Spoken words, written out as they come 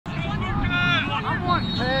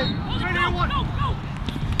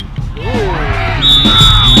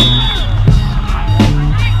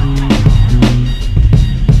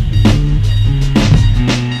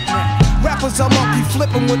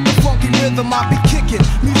rhyme I be kicking,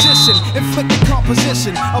 musician, inflicting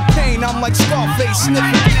composition of pain. I'm like Scarface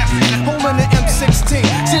sniffing, holding the M16.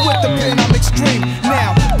 See with the pen I'm extreme.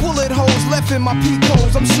 Now bullet holes left in my peak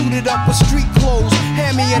holes. I'm suited up with street clothes.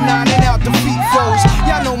 Hand me a 9 and out defeat foes.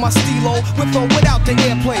 Y'all know my stilo, with or without the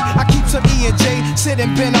airplay. I keep some E&J,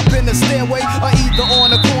 sitting bent up in the stairway, or either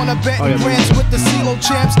on the corner betting grants with the CeeLo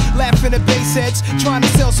champs, laughing at bass heads, trying to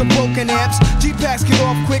sell some broken amps. G-packs get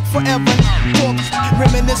off quick forever. Talk,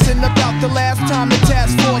 reminiscing about the last time the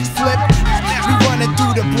task force flipped. We running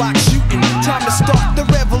through the block shooting. Time to start the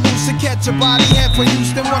revolution. Catch a body head for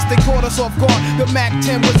Houston. Once they caught us off guard, the Mac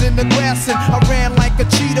 10 was in the grass, and I ran like a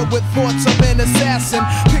cheetah with thoughts of an assassin.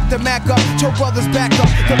 Picked the Mac up, told brothers back up.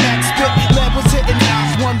 The Mac spit, lead was hitting.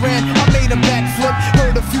 One ran, I made a backflip.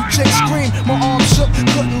 Heard a few chicks scream, my arm shook,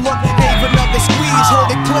 couldn't look. Gave another squeeze,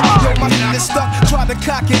 heard it click. Yo, my shit is stuck. Tried to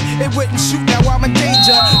cock it, it wouldn't shoot. Now I'm in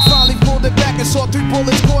danger. Finally pulled it back and saw 3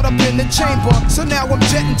 bullets caught up in the chamber. So now I'm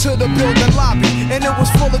jetting to the building lobby, and it was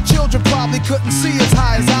full of children, probably couldn't see as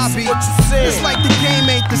high as I be. It's like the game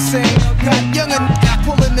ain't the same. Got young and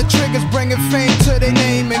pulling the triggers, bringing fame to their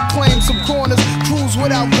name and claim some corners. Cruise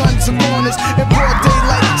without guns and corners. In broad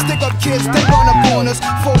daylight, stick up kids, they run up on us.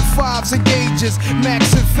 4-5s and gauges,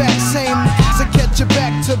 max and facts, same to catch you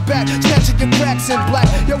back to back, snatching your cracks in black.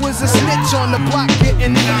 Yo, is a snitch on the block,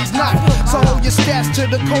 getting he's not. So hold your stats till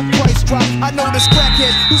the coke price drop. I know this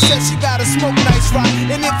crackhead who says she gotta smoke nice rock,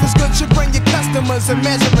 and if it's good, you bring your customers and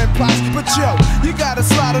measuring plots. But yo, you gotta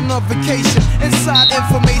slide on a vacation. Inside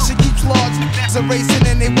information keeps large niggas erasing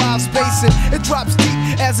and they wild spacing. It drops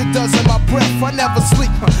deep as it does in my breath. I never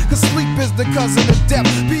sleep, cause sleep is the cousin of death.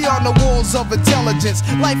 Beyond the walls of intelligence,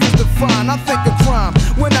 life is defined. I think of crime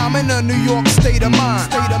when I'm in a New York state of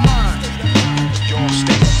mind. State of mind. Your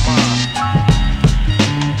state of mind.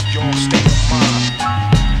 Your state of mind.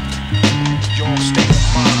 Your state of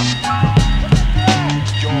mind.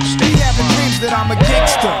 Your state of mind. Be having dreams that I'm a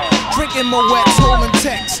gangster, drinking Moet's, holding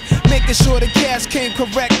texts, making sure the cash came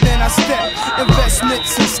correct. Then I step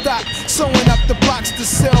investments in stock, sewing up the box to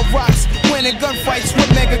sell rocks, winning gunfights with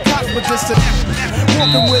mega cops. But this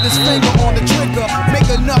walking with his finger on the trigger, make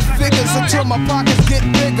enough figures until my pockets get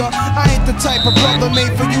bigger. I ain't the type of brother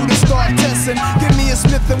made for you to start testing. Give me a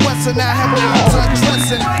Smith & Wesson, I have no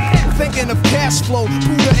undressing. Thinking of cash flow,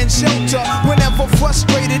 Buddha and shelter. Whenever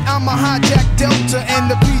frustrated, I'm a hijack Delta and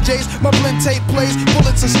the PJs. My blend tape plays,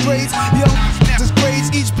 bullets and strays. Young is grades,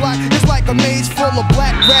 each block is like a maze full of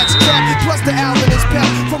black rats trapped. Plus the album is packed.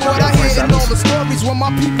 From what I hear in all the stories, when my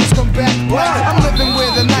peoples come back black, I'm living where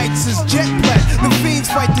the nights is jet black. The fiends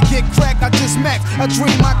fight to get crack, I just max. I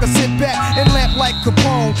dream I could sit back and lamp like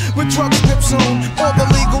Capone with drug strips on. All the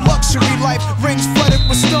legal luxury life, rings flooded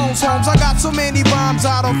with stones. Homes, I got so many rhymes,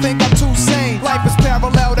 I don't think I'm too sane. Life is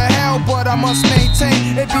parallel to hell, but I must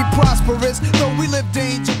maintain it be prosperous. Though we live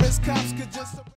dangerous, cops could just